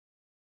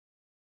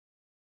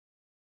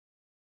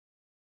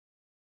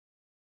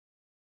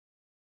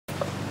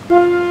I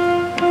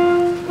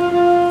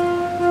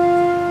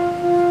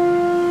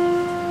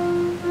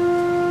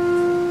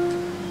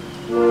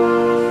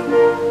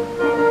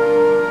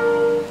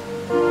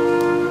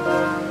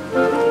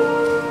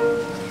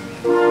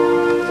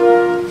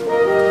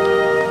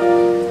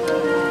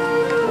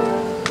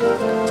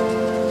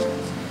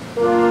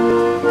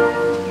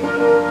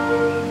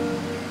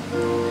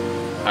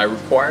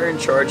require and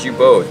charge you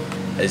both,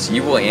 as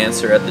ye will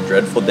answer at the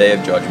dreadful day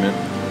of judgment,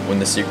 when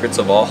the secrets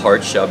of all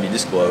hearts shall be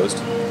disclosed,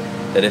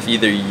 that if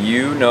either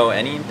you know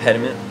any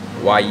impediment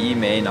why ye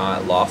may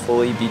not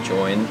lawfully be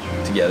joined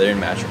together in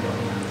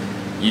matrimony,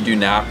 ye do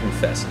now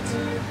confess it.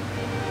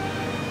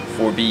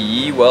 For be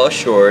ye well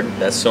assured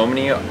that so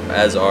many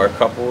as are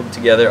coupled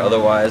together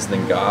otherwise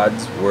than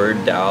God's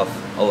word doth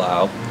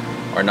allow,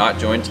 are not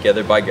joined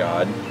together by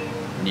God,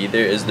 neither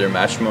is their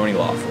matrimony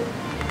lawful.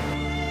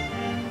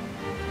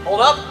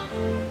 Hold up!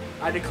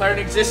 I declare an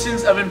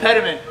existence of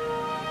impediment.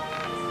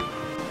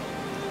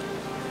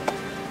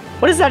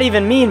 What does that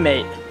even mean,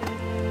 mate?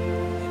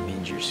 It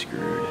means you're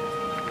screwed.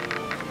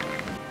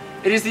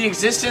 It is the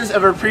existence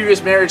of her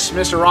previous marriage to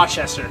Mr.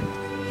 Rochester.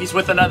 He's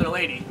with another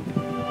lady.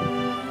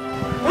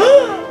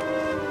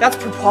 That's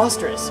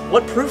preposterous.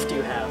 What proof do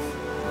you have?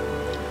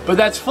 But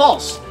that's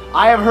false.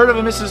 I have heard of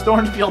a Mrs.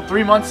 Thornfield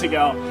 3 months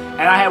ago,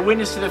 and I have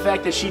witness to the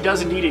fact that she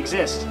does indeed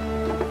exist.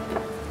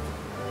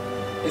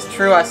 It's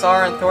true, I saw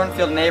her in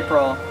Thornfield in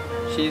April.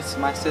 She's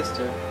my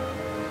sister.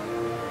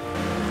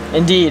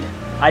 Indeed,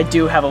 I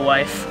do have a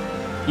wife.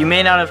 You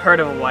may not have heard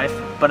of a wife,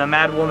 but a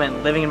mad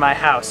woman living in my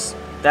house.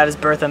 That is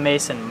Bertha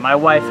Mason, my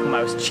wife whom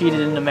I was cheated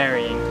into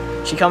marrying.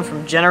 She comes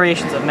from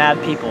generations of mad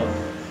people.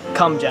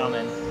 Come,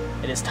 gentlemen,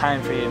 it is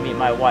time for you to meet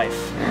my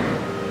wife.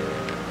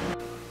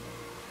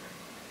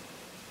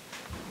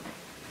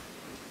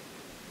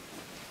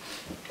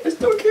 I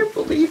still can't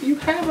believe you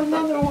have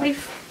another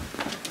wife.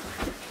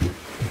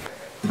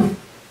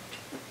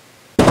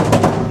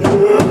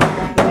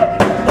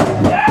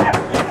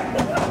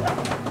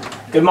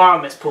 Good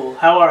morrow, Miss Poole.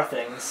 How are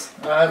things?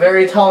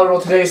 Very tolerable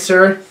today,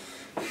 sir.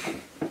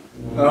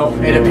 Well,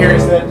 it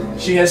appears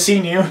that she has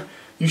seen you.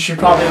 You should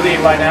probably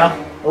leave by now.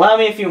 Allow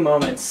me a few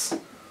moments.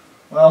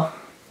 Well,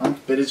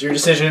 it is your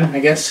decision, I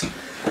guess.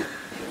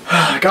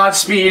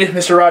 Godspeed,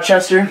 Mr.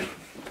 Rochester.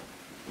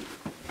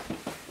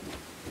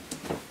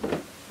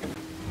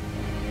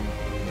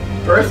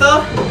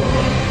 Bertha?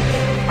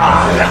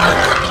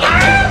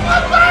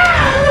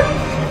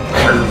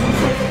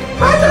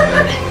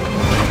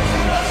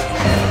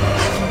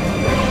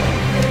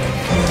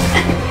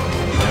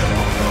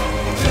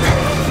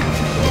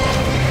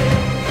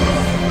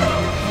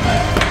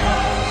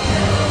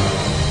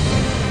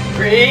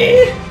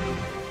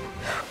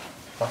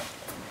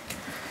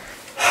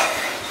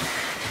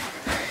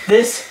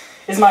 This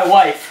is my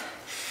wife,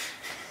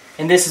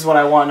 and this is what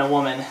I want in a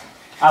woman.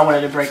 I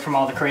wanted to break from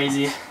all the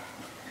crazy.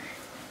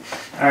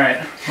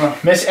 Alright, well,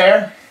 Miss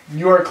Eyre,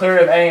 you are clear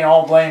of any and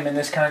all blame in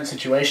this current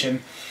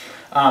situation.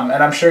 And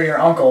I'm sure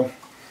your uncle,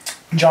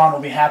 John, will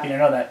be happy to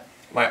know that.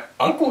 My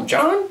Uncle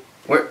John?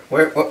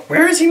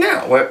 Where is he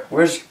now?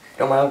 Where's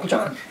my Uncle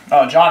John?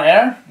 Oh, John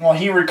Eyre? Well,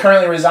 he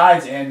currently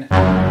resides in...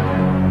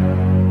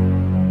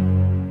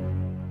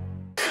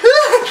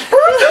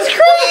 That's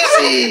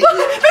crazy!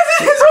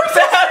 This is what's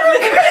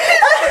happening!